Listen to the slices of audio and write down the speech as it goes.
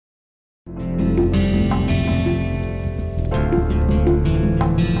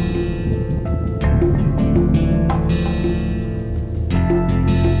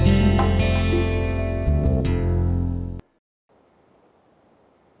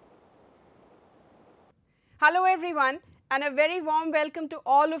Hello everyone, and a very warm welcome to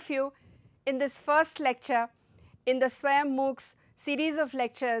all of you in this first lecture in the SWAYAM MOOC's series of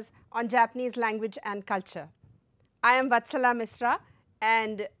lectures on Japanese language and culture. I am Vatsala Misra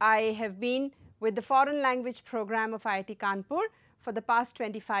and I have been with the foreign language program of IIT Kanpur for the past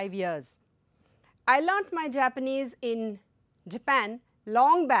 25 years. I learnt my Japanese in Japan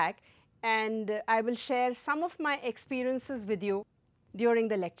long back, and I will share some of my experiences with you during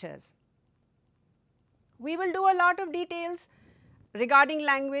the lectures. We will do a lot of details regarding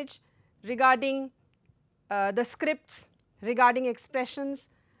language, regarding the scripts, regarding expressions,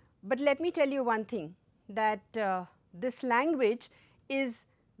 but let me tell you one thing, that this language is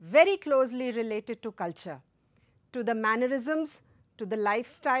very closely related to culture, to the mannerisms, to the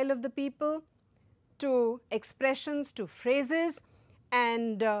lifestyle of the people, to expressions, to phrases,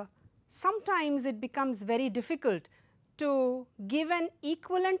 and sometimes it becomes very difficult to give an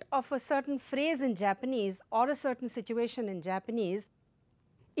equivalent of a certain phrase in Japanese or a certain situation in Japanese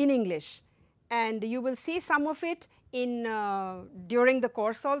in English, and you will see some of it in during the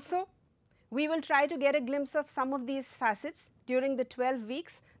course also. We will try to get a glimpse of some of these facets during the 12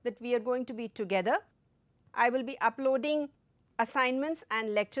 weeks that we are going to be together. I will be uploading assignments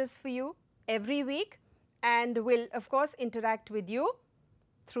and lectures for you every week, and will of course interact with you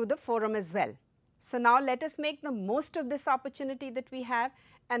through the forum as well. So, now let us make the most of this opportunity that we have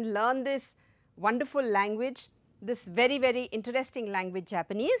and learn this wonderful language, this very, very interesting language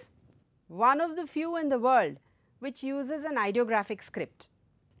Japanese, one of the few in the world which uses an ideographic script.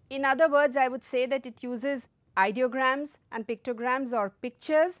 In other words, I would say that it uses ideograms and pictograms or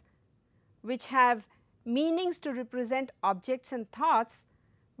pictures which have meanings to represent objects and thoughts,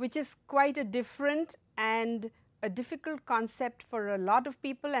 which is quite a different and a difficult concept for a lot of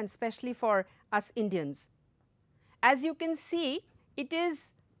people, and especially for us Indians. As you can see, it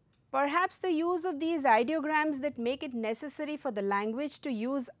is perhaps the use of these ideograms that make it necessary for the language to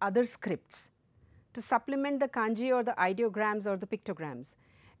use other scripts to supplement the kanji or the ideograms or the pictograms.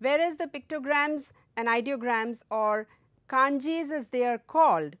 Whereas the pictograms and ideograms, or kanjis as they are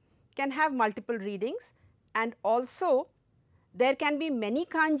called, can have multiple readings, and also there can be many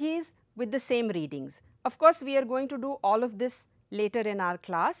kanjis with the same readings. Of course, we are going to do all of this later in our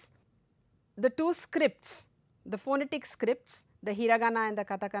class. The two scripts, the phonetic scripts, the hiragana and the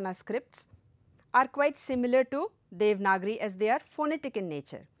katakana scripts, are quite similar to Devanagari as they are phonetic in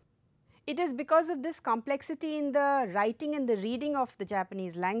nature. It is because of this complexity in the writing and the reading of the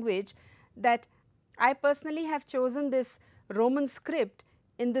Japanese language that I personally have chosen this Roman script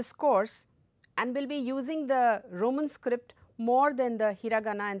in this course, and will be using the Roman script more than the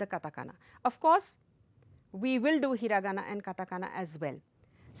hiragana and the katakana. Of course, we will do hiragana and katakana as well.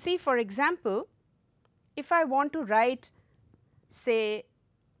 See, for example, if I want to write say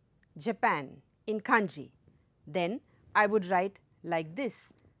Japan in kanji, then I would write like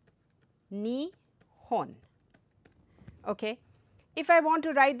this, Nihon. Okay. If I want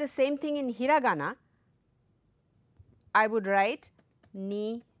to write the same thing in hiragana, I would write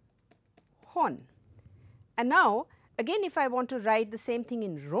Nihon. And now again, if I want to write the same thing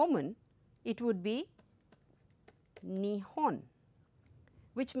in Roman, it would be Nihon,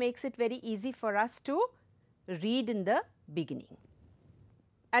 which makes it very easy for us to read in the beginning,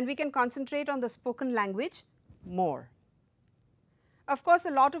 and we can concentrate on the spoken language more. Of course,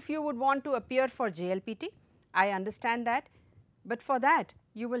 a lot of you would want to appear for JLPT, I understand that, but for that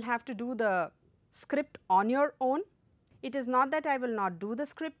you will have to do the script on your own. It is not that I will not do the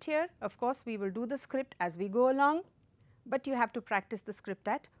script here, of course we will do the script as we go along, but you have to practice the script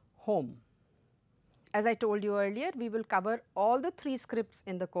at home. As I told you earlier, we will cover all the 3 scripts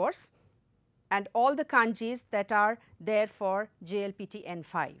in the course and all the kanjis that are there for JLPT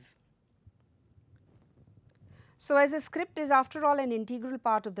N5. So, as a script is after all an integral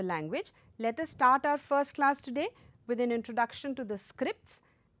part of the language, let us start our first class today with an introduction to the scripts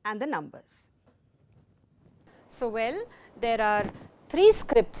and the numbers. So, well, there are 3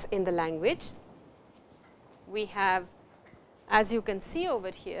 scripts in the language. We have, as you can see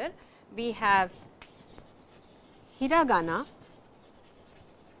over here, we have hiragana,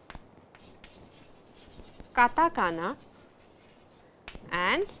 katakana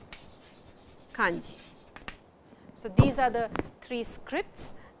and kanji. So, these are the 3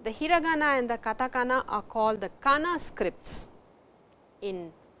 scripts. The hiragana and the katakana are called the kana scripts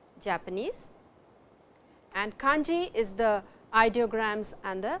in Japanese, and kanji is the ideograms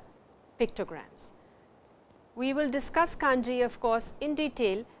and the pictograms. We will discuss kanji of course in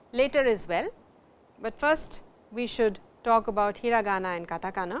detail later as well, but first we should talk about hiragana and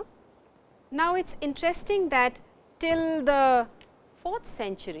katakana. Now, it is interesting that till the 4th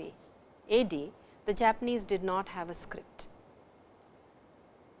century AD, the Japanese did not have a script,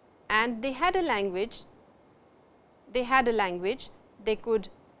 and they had a language. They could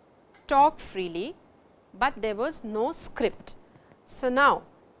talk freely, but there was no script. So, now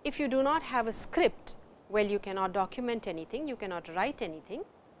if you do not have a script, well, you cannot document anything, you cannot write anything.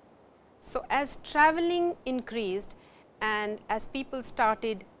 So, as traveling increased and as people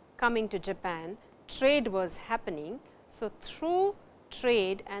started coming to Japan, trade was happening. So, through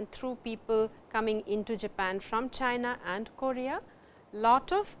trade and through people coming into Japan from China and Korea,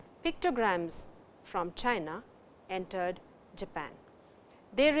 lot of pictograms from China entered Japan.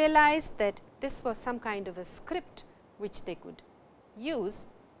 They realized that this was some kind of a script which they could use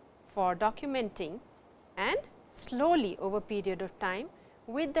for documenting, and slowly over a period of time,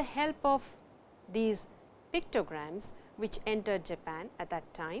 with the help of these pictograms which entered Japan at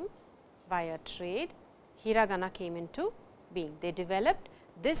that time via trade, hiragana came into being. They developed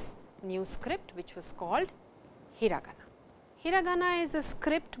this new script which was called hiragana. Hiragana is a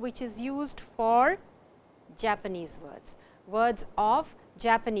script which is used for Japanese words, words of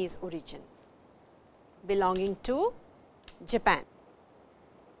Japanese origin belonging to Japan.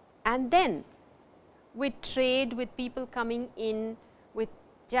 And then with trade, with people coming in, with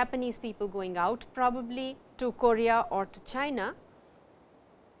Japanese people going out probably to Korea or to China,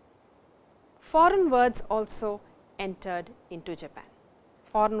 foreign words also entered into Japan.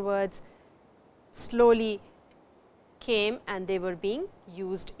 Foreign words slowly came and they were being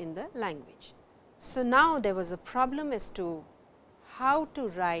used in the language. So, now there was a problem as to how to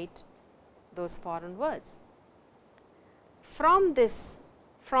write those foreign words. From these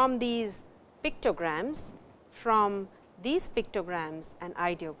pictograms, and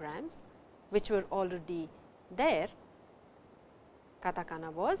ideograms which were already there,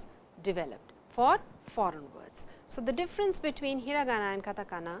 katakana was developed for foreign words. So, the difference between hiragana and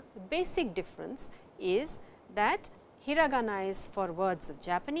katakana, the basic difference is that hiragana is for words of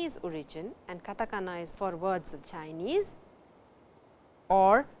Japanese origin and katakana is for words of Chinese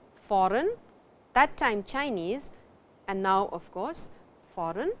or foreign, that time Chinese, and now of course,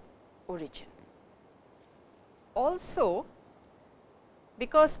 foreign origin. Also,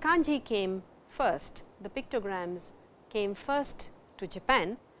 because kanji came first, the pictograms came first to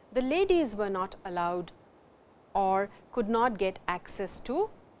Japan, the ladies were not allowed or could not get access to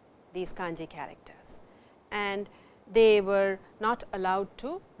these kanji characters, and they were not allowed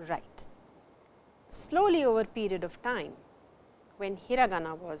to write. Slowly over a period of time, when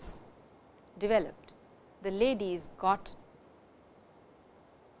hiragana was developed, the ladies got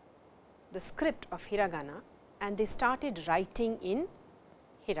the script of hiragana and they started writing in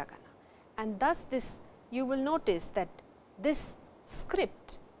hiragana. And thus this, you will notice that this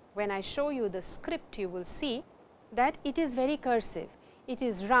script, when I show you the script, you will see that it is very cursive, it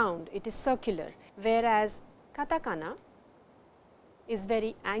is round, it is circular, whereas katakana is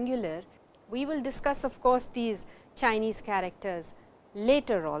very angular. We will discuss of course these Chinese characters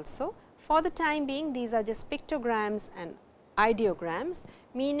later also. For the time being, these are just pictograms and ideograms,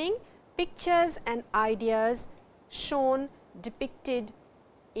 meaning pictures and ideas shown, depicted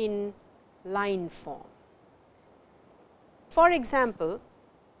in line form. For example,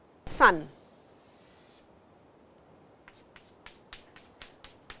 sun.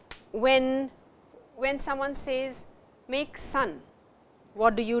 When someone says make sun,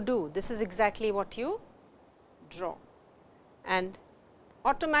 what do? This is exactly what you draw, and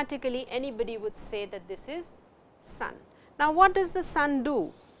automatically anybody would say that this is sun. Now, what does the sun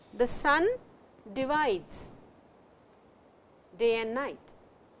do? The sun divides day and night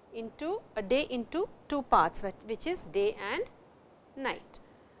into a day into two parts, which is day and night.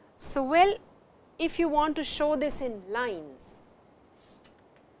 So, well, if you want to show this in lines,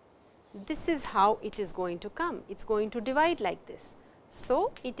 this is how it is going to come. It is going to divide like this.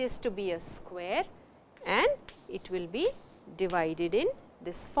 So, it is to be a square and it will be divided in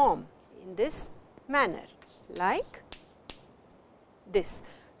this form, in this manner, like this.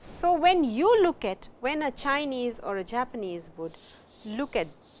 So, when you look at, when a Chinese or a Japanese would look at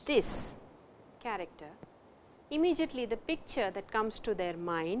this character, immediately the picture that comes to their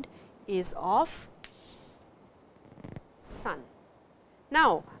mind is of sun.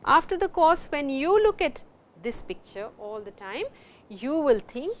 Now, after the course, when you look at this picture all the time, you will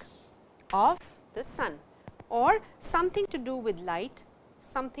think of the sun or something to do with light,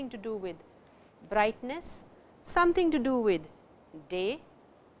 something to do with brightness, something to do with day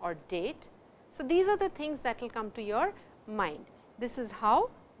or date. So, these are the things that will come to your mind. This is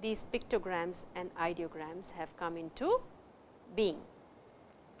how these pictograms and ideograms have come into being.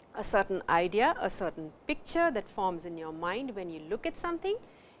 A certain idea, a certain picture that forms in your mind when you look at something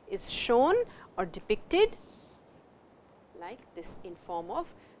is shown or depicted like this in form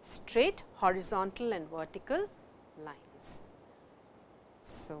of straight horizontal and vertical lines.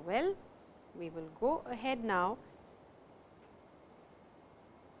 So, well, we will go ahead now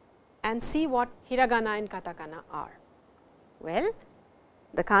and see what hiragana and katakana are. Well,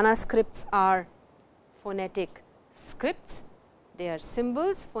 the kana scripts are phonetic scripts, they are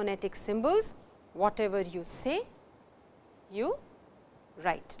symbols, phonetic symbols, whatever you say, you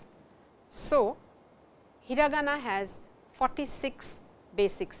write. So, hiragana has 46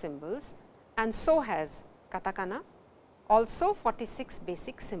 basic symbols and so has katakana, also 46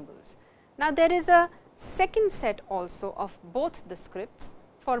 basic symbols. Now, there is a second set also of both the scripts.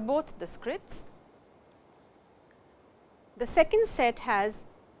 For both the scripts, the second set has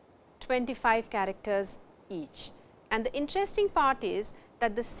 25 characters each, and the interesting part is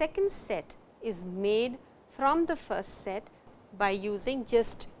that the second set is made from the first set by using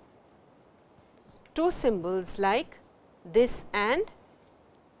just two symbols like this and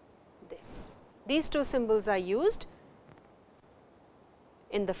this. These two symbols are used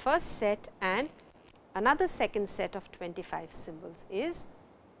in the first set and another second set of 25 symbols is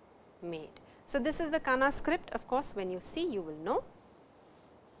made. So, this is the kana script. Of course, when you see, you will know.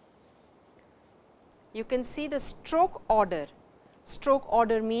 You can see the stroke order. Stroke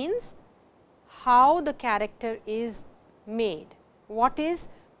order means how the character is made, what is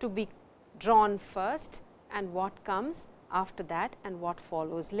to be drawn first and what comes after that and what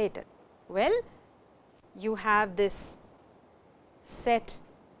follows later. Well, you have this set,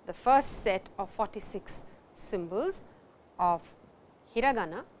 the first set of 46 symbols of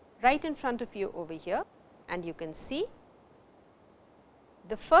hiragana right in front of you over here, and you can see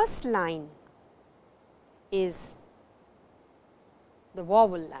the first line is the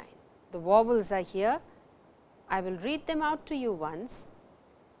vowel line. The vowels are here. I will read them out to you once.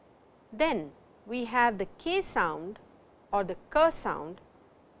 Then we have the K sound or the K sound,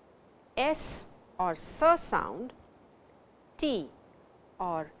 S or S sound, T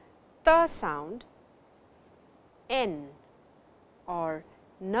or T sound, N or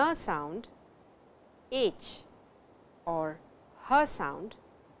N sound, H or H sound,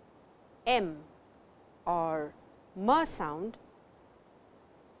 M or M sound,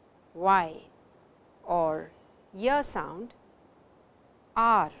 Y or Y sound,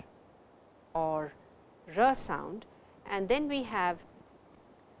 R or R sound, and then we have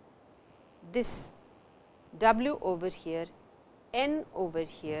this W over here, N over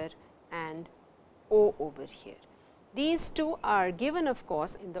here and O over here. These two are given of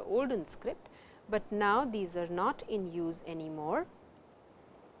course in the olden script, but now these are not in use anymore.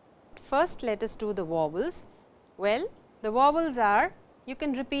 First, let us do the vowels. Well, the vowels are, you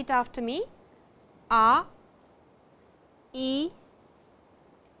can repeat after me, A, E,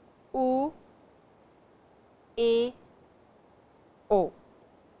 U, A, O.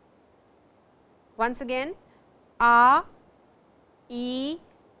 Once again, A, E,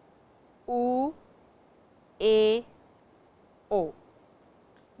 U, A, O.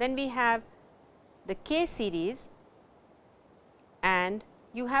 Then we have the K series, and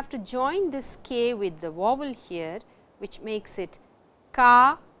you have to join this K with the vowel here, which makes it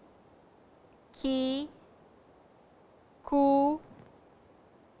Ka, Ki, Ku,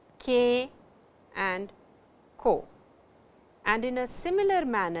 K and Ko. And in a similar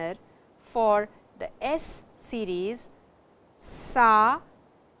manner for the S series, Sa,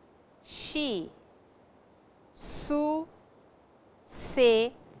 Shi, Su,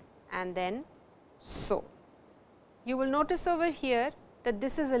 Se and then So. You will notice over here that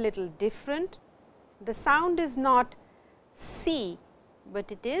this is a little different. The sound is not C,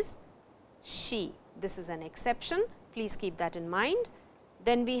 but it is She. This is an exception, please keep that in mind.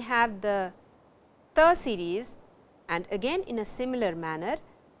 Then we have the T series, and again in a similar manner,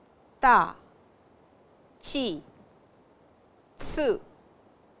 Ta, Chi, Tsu,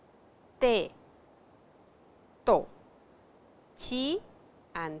 Te, To. Chi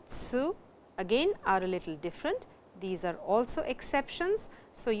and Tsu again are a little different. These are also exceptions.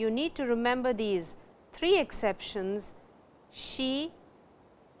 So, you need to remember these three exceptions, Shi,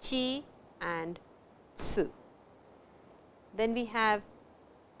 Chi and Tsu. Then we have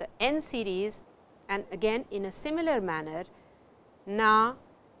the N series, and again in a similar manner, Na,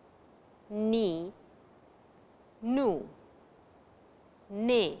 Ni, Nu,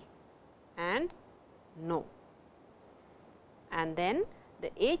 Ne and No. And then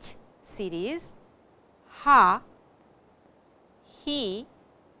the H series, Ha, He,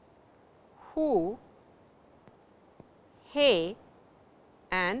 Hu, He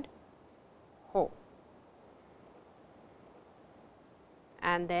and Ho.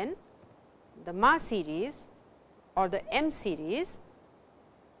 and then the ma series or the m series,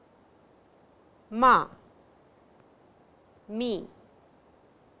 ma, mi,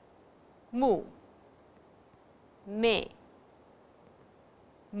 mu, me,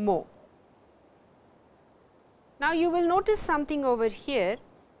 mo. Now, you will notice something over here,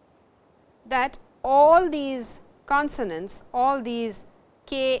 that all these consonants, all these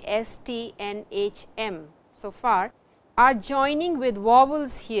k, s, t, n, h, m so far are joining with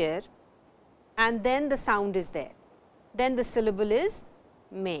vowels here, and then the sound is there, then the syllable is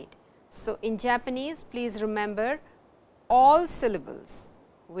made. So, in Japanese, please remember, all syllables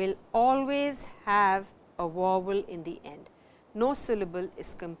will always have a vowel in the end. No syllable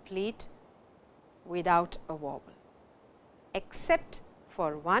is complete without a vowel, except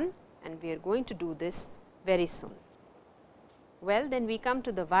for one, and we are going to do this very soon. Well, then we come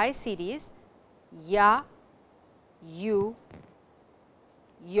to the Y series, ya, you,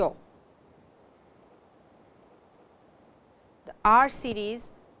 yo. The R series,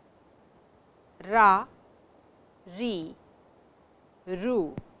 ra, ri,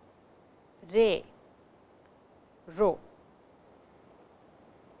 ru, re, ro.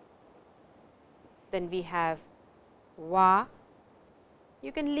 Then we have wa,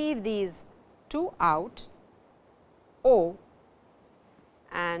 you can leave these two out, o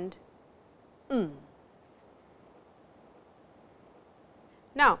and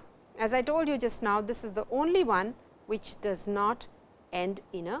Now, as I told you just now, this is the only one which does not end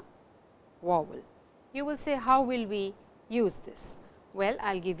in a vowel. You will say, how will we use this? Well,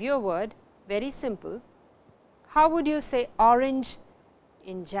 I will give you a word, very simple. How would you say orange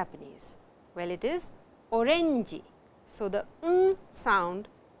in Japanese? Well, it is orange. So, the sound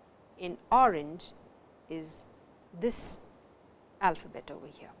in orange is this alphabet over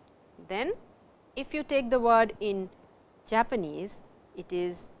here. Then, if you take the word in Japanese, it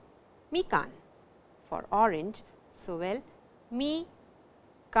is mikan for orange. So, well, mi,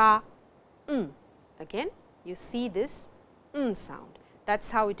 ka, again you see this sound. That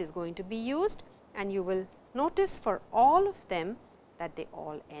is how it is going to be used, and you will notice for all of them that they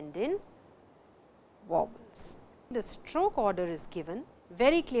all end in vowels. The stroke order is given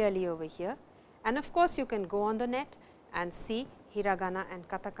very clearly over here, and of course, you can go on the net and see hiragana and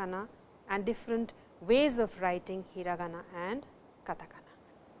katakana and different ways of writing hiragana and katakana.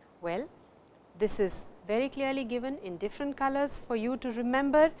 Well, this is very clearly given in different colors for you to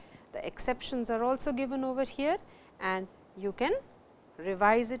remember. The exceptions are also given over here, and you can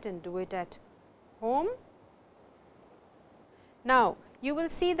revise it and do it at home. Now, you will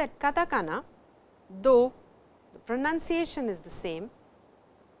see that katakana, though the pronunciation is the same,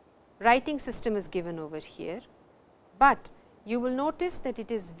 writing system is given over here, but you will notice that it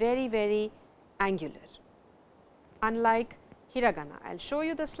is very, very angular, unlike hiragana. I will show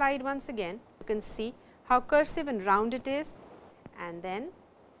you the slide once again. You can see how cursive and round it is, and then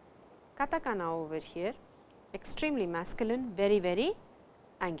katakana over here, extremely masculine, very, very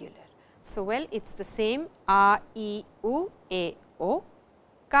angular. So, well, it is the same a, I, u, e, o,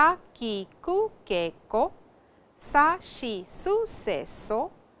 ka, ki, ku, ke, ko, sa, shi, su, se,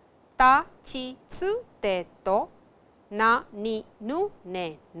 so, ta, chi, tsu, te, to, na, ni, nu,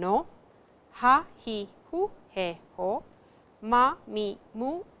 ne, no, ha, hi, hu, he, ho, ma, mi,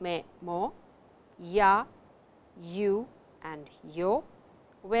 mu, me, mo, ya, you and yo.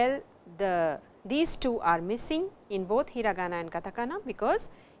 Well, these two are missing in both hiragana and katakana, because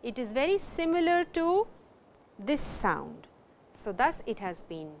it is very similar to this sound. So, thus it has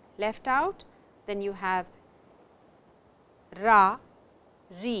been left out. Then you have ra,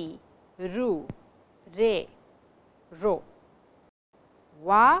 ri, ru, re, ro,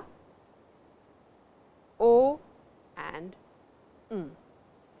 wa, o and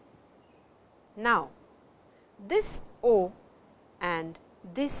Now, this o and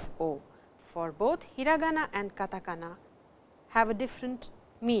this o for both hiragana and katakana have a different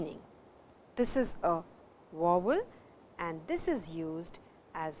meaning. This is a vowel and this is used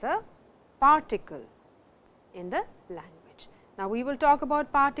as a particle in the language. Now, we will talk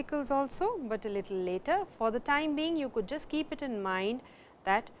about particles also, but a little later. For the time being, you could just keep it in mind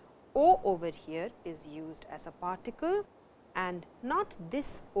that o over here is used as a particle and not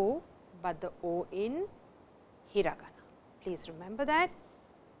this o, but the o in hiragana. Please remember that.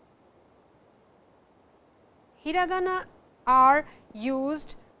 Hiragana are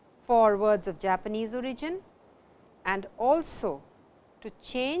used for words of Japanese origin and also to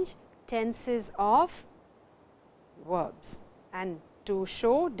change tenses of verbs and to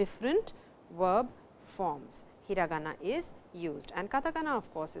show different verb forms. Hiragana is used and katakana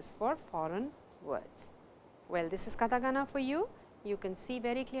of course is for foreign words. Well, this is katakana for you. you can see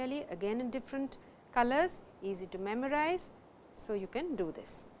very clearly, again in different colors, easy to memorize. So, you can do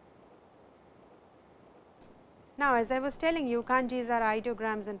this. Now, as I was telling you, kanjis are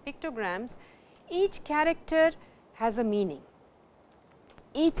ideograms and pictograms. Each character has a meaning.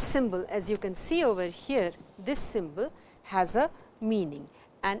 Each symbol, as you can see over here, this symbol has a meaning,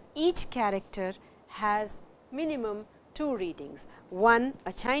 and each character has minimum 2 readings, one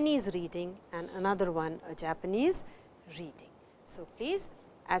a Chinese reading and another one a Japanese reading. So, please,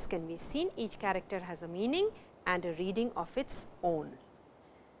 as can be seen, each character has a meaning and a reading of its own.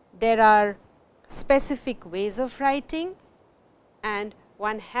 There are specific ways of writing, and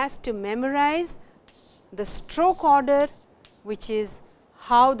one has to memorize the stroke order, which is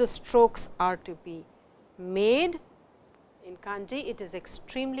how the strokes are to be made. In kanji, it is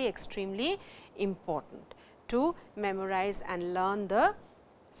extremely important to memorize and learn the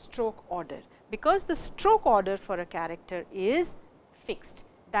stroke order, because the stroke order for a character is fixed,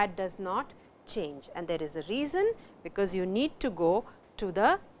 that does not change, and there is a reason, because you need to go to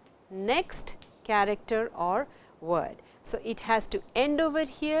the next character or word. So, it has to end over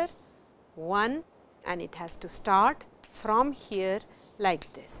here 1 and it has to start from here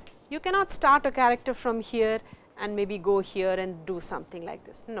like this. You cannot start a character from here and maybe go here and do something like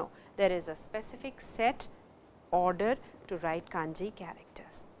this. No, there is a specific set order to write kanji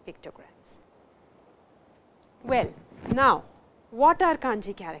characters, pictograms. Well, now what are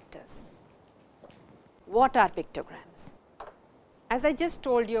kanji characters? What are pictograms? As I just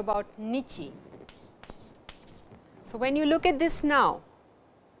told you about nichi. So, when you look at this now,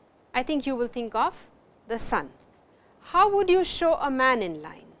 I think you will think of the sun. How would you show a man in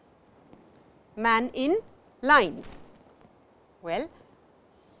line? Man in lines. Well,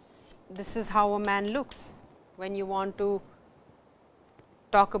 this is how a man looks. When you want to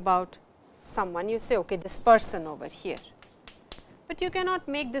talk about someone, you say, okay, this person over here. But you cannot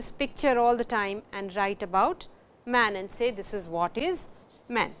make this picture all the time and write about man and say this is what is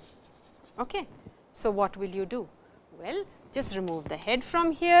man. Okay. So, what will you do? Well, just remove the head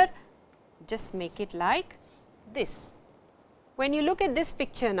from here, just make it like this. When you look at this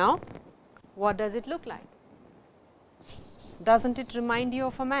picture now, what does it look like? Doesn't it remind you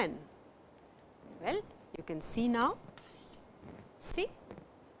of a man? Well, you can see now, see,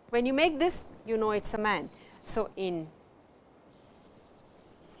 when you make this, you know it is a man. So, in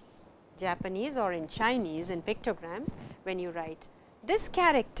Japanese or in Chinese, in pictograms, when you write this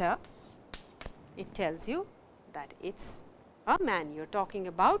character, it tells you that it is a man, you are talking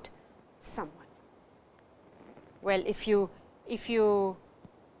about someone. Well, if you look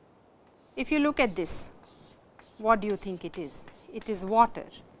at this, what do you think it is? It is water,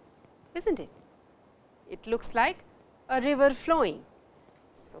 isn't it? It looks like a river flowing.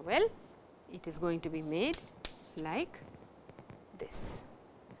 So, well, it is going to be made like this.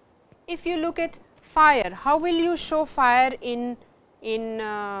 If you look at fire, how will you show fire in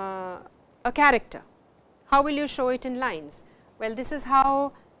a character? How will you show it in lines? Well, this is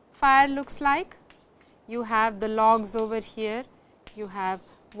how fire looks like. You have the logs over here, you have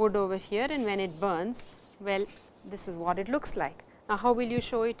wood over here, and when it burns, well, this is what it looks like. Now, how will you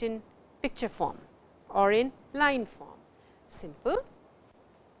show it in picture form or in line form? Simple,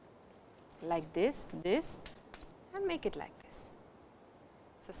 like this, and make it like this.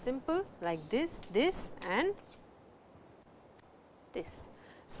 So, simple like this, and this.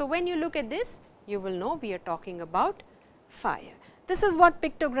 So, when you look at this, you will know we are talking about fire. This is what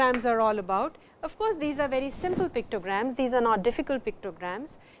pictograms are all about. Of course, these are very simple pictograms, these are not difficult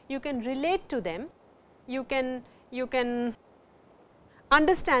pictograms. You can relate to them, you can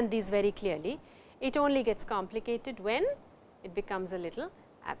understand these very clearly. It only gets complicated when it becomes a little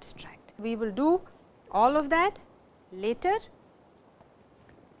abstract. We will do all of that later.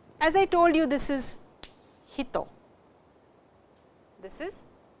 As I told you, this is hito. This is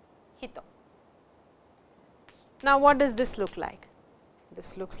hito. Now, what does this look like?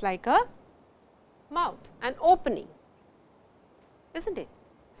 This looks like a mouth, an opening, isn't it?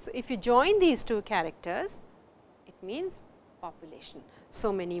 So, if you join these two characters, it means population.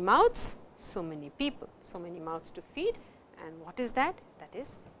 So many mouths, so many people, so many mouths to feed, and what is that? That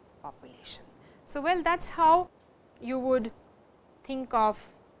is population. So, well, that is how you would think of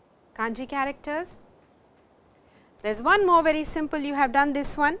kanji characters. There is one more very simple, you have done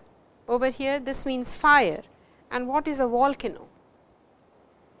this one over here, this means fire. And what is a volcano?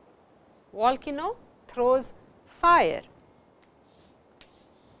 Volcano throws fire.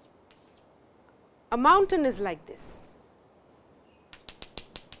 A mountain is like this.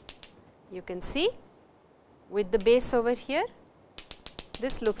 You can see with the base over here,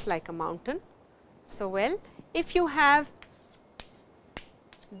 this looks like a mountain. So, well, if you have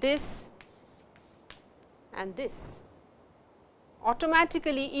this and this.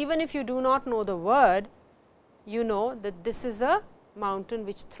 Automatically, even if you do not know the word, you know that this is a mountain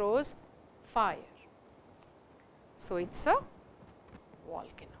which throws fire. So, it is a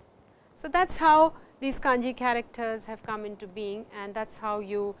volcano. So, that is how these kanji characters have come into being, and that is how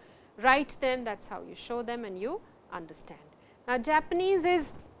you write them, that is how you show them and you understand. Now, Japanese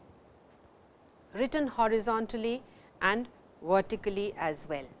is written horizontally and vertically as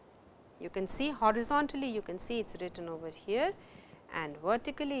well. You can see horizontally, you can see it is written over here, and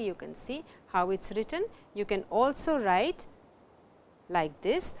vertically you can see how it is written. You can also write like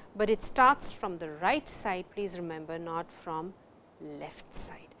this, but it starts from the right side, please remember, not from left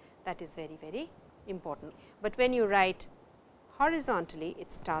side. That is very, very important. But when you write horizontally,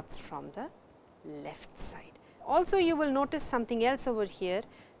 it starts from the left side. Also, you will notice something else over here.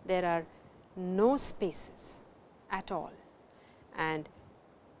 There are no spaces at all, and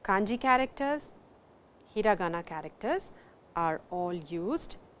kanji characters, hiragana characters are all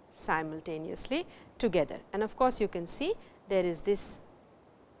used simultaneously together. And of course, you can see there is this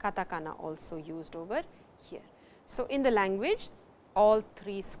katakana also used over here. So, in the language, all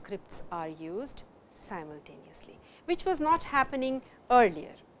three scripts are used simultaneously, which was not happening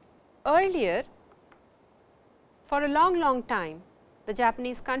earlier. Earlier, for a long time, the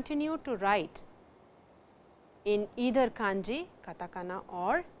Japanese continued to write in either kanji, katakana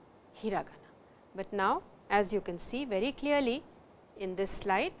or hiragana. But now, as you can see very clearly in this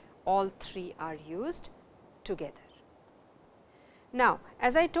slide, all three are used together. Now,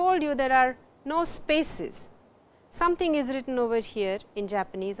 as I told you, there are no spaces. Something is written over here in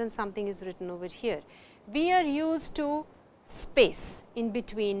Japanese and something is written over here. We are used to space in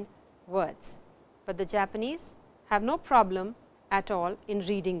between words, but the Japanese have no problem at all in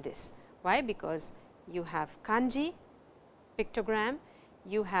reading this. Why? Because you have kanji, pictogram,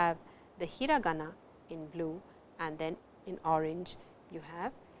 you have the hiragana in blue, and then in orange you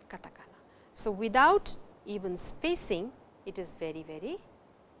have katakana. So, without even spacing, it is very, very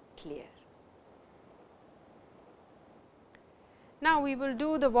clear. Now, we will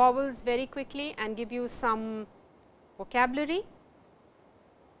do the vowels very quickly and give you some vocabulary.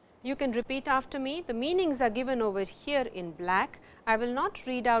 You can repeat after me. The meanings are given over here in black. I will not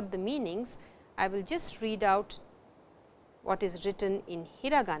read out the meanings, I will just read out what is written in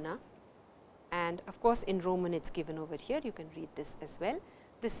hiragana, and of course, in Roman it is given over here. You can read this as well.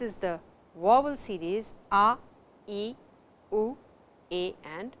 This is the vowel series a, e, u, a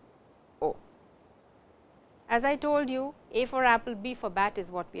and o. As I told you, A for apple, B for bat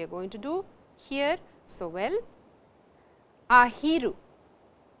is what we are going to do here. So, well, ahiru,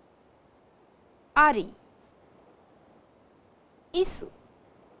 ari, isu,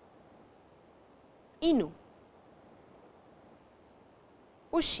 inu,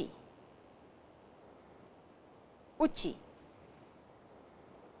 ushi, uchi,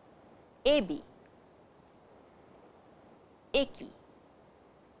 ebi, eki,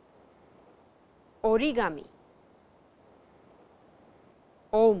 origami,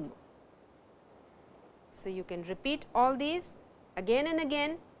 om. So, you can repeat all these again and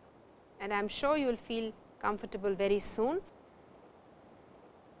again, and I am sure you will feel comfortable very soon.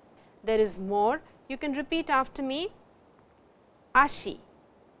 There is more. You can repeat after me: ashi,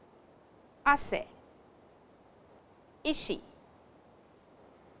 ase, ishi,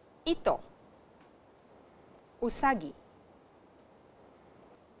 ito, usagi,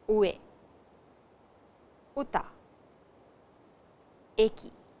 ue, uta,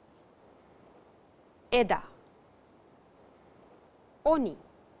 eki, eda, oni,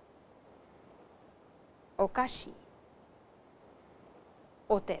 okashi,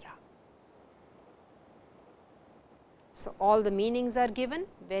 otera. So, all the meanings are given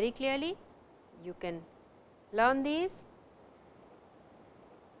very clearly. You can learn these.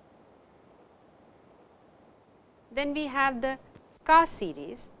 Then we have the ka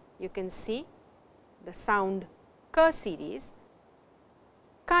series. You can see the sound ka series: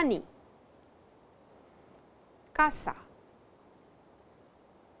 kani, kasa,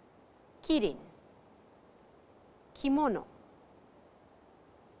 kirin, kimono,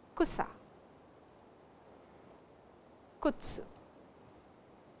 kusa, kutsu,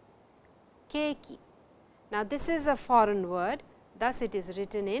 keiki. Now, this is a foreign word, thus it is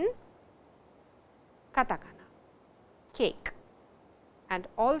written in katakana, cake, and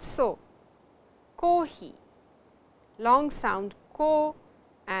also kohi, long sound ko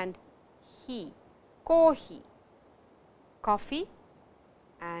and hi, kohi, coffee,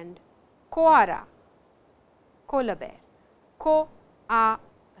 and koara, koala bear,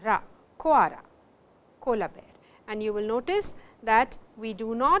 ko-a-ra, koara, koala bear. And you will notice that we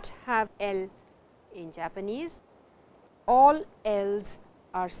do not have L in Japanese. All L's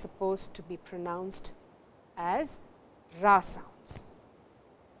are supposed to be pronounced as ra sounds.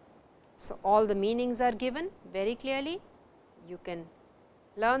 So, all the meanings are given very clearly. You can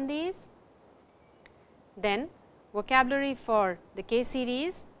learn these. Then vocabulary for the K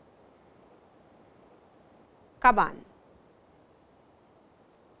series: kaban,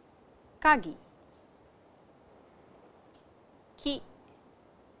 kagi, ki,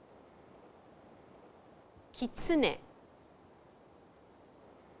 kitsune,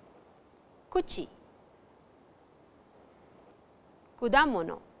 kuchi,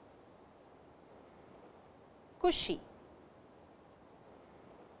 kudamono, kushi,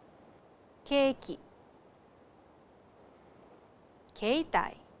 keiki,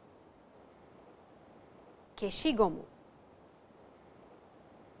 keitai, keshigomu,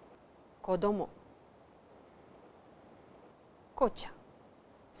 kodomo, kocha.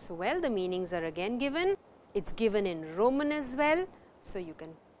 So, well, the meanings are again given. It is given in Roman as well. So, you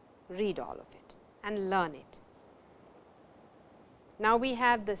can read all of it and learn it. Now, we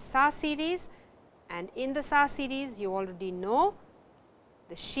have the sa series, and in the sa series you already know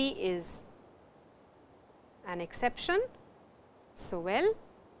the she is an exception. So, well,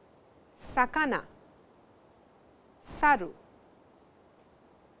 sakana, saru,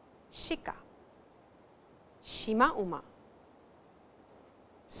 shika, shimauma,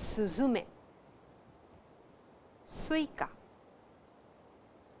 suzume, suika,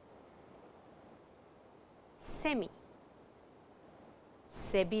 semi,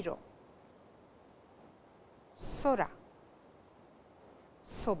 sebiro, sora,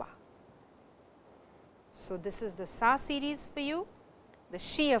 soba. So, this is the sa series for you. The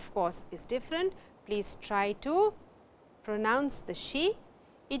she, of course, is different. Please try to pronounce the she.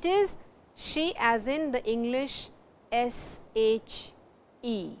 It is she as in the English S-H-E,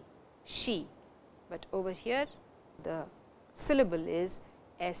 she, but over here the syllable is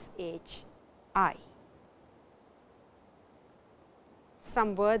S-H-I.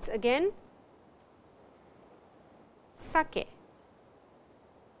 Some words again: sake,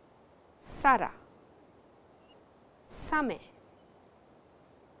 sara, same,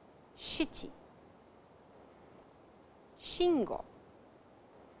 shichi, shingo,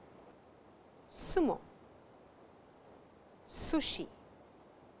 sumo, sushi,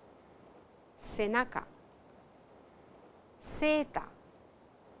 senaka, seta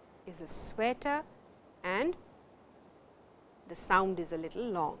is a sweater and the sound is a little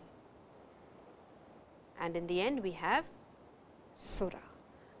long, and in the end we have sura.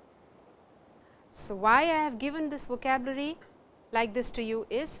 So, why I have given this vocabulary like this to you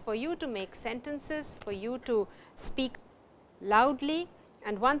is for you to make sentences, for you to speak loudly,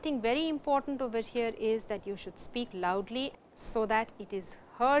 and one thing very important over here is that you should speak loudly so that it is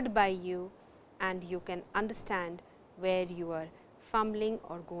heard by you and you can understand where you are fumbling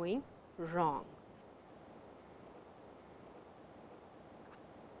or going wrong.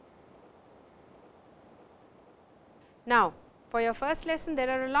 Now, for your first lesson there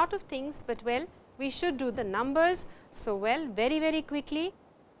are a lot of things, but well, we should do the numbers. So, well, very quickly: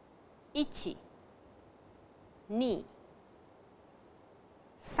 ichi, ni,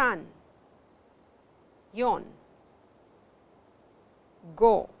 san, yon,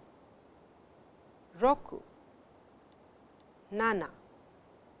 go, roku, nana,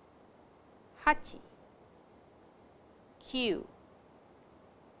 hachi, kyu,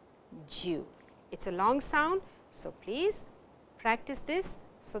 ju. It is a long sound. So, please practice this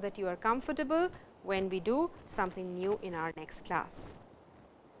so that you are comfortable when we do something new in our next class.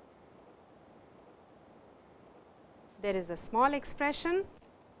 There is a small expression,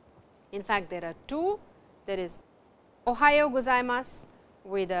 in fact, there are two. There is ohayo gozaimasu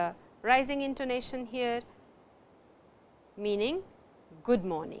with a rising intonation here, meaning good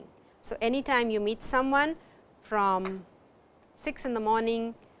morning. So, anytime you meet someone from 6 in the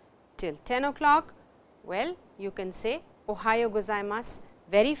morning till 10 o'clock, well, you can say ohayo gozaimasu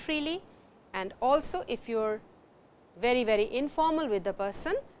very freely, and also if you are very informal with the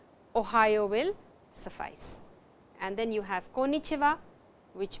person, ohayo will suffice. And then you have konnichiwa,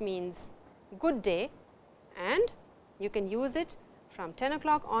 which means good day, and you can use it from 10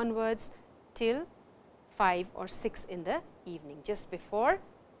 o'clock onwards till 5 or 6 in the evening, just before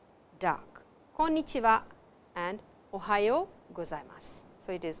dark. Konnichiwa and ohayo gozaimasu.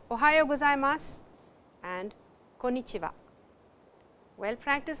 So, it is ohayo gozaimasu and konnichiwa. Well,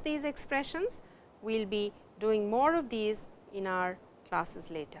 practice these expressions. We will be doing more of these in our classes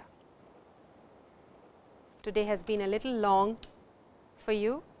later. Today has been a little long for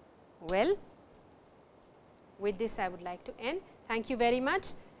you. Well, with this I would like to end. Thank you very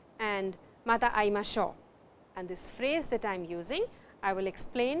much and mata aimashou. And this phrase that I am using, I will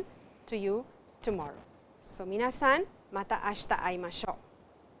explain to you tomorrow. So, minasan, mata ashita aimashou.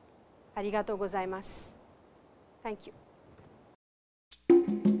 Arigatou gozaimasu. Thank you.